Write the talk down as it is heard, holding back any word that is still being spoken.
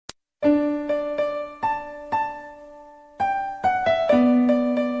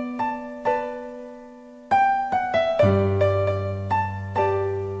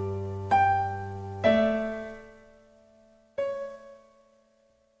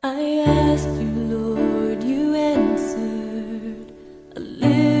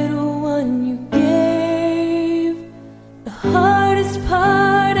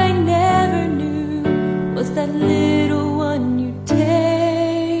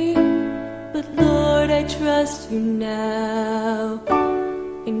trust you now.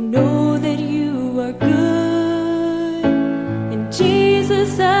 I know that you are good. And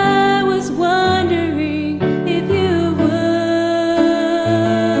Jesus, I was wondering if you would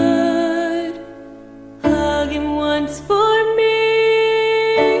hug him once for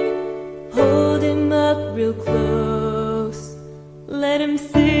me. Hold him up real close. Let him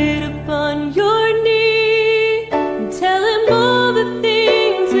sit upon your knee and tell him all the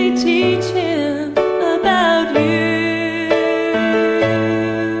things we teach him about you.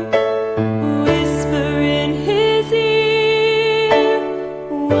 Whisper in his ear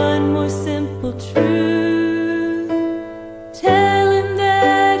one more simple truth. Tell him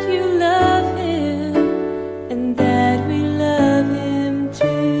that you love him and that we love him too.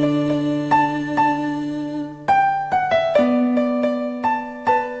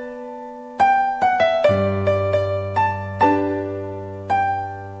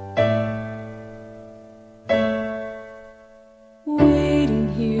 Waiting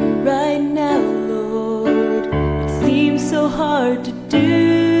here right now, Lord, it seems so hard to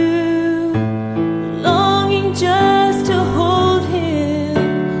do. Longing just to hold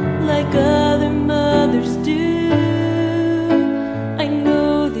him like other mothers do. I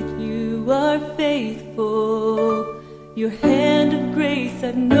know that you are faithful, your hand of grace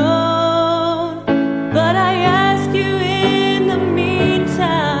I've known. But I ask you in the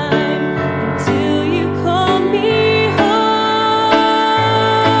meantime, until you call me home,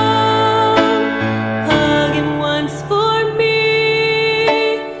 hug him once for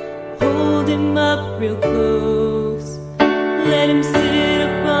me. Hold him up real close. Let him sit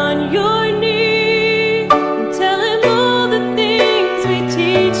upon your knee and tell him all the things we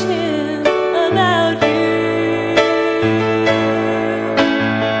teach him about you.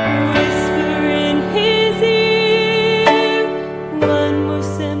 Whisper in his ear one more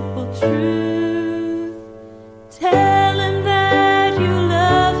simple truth.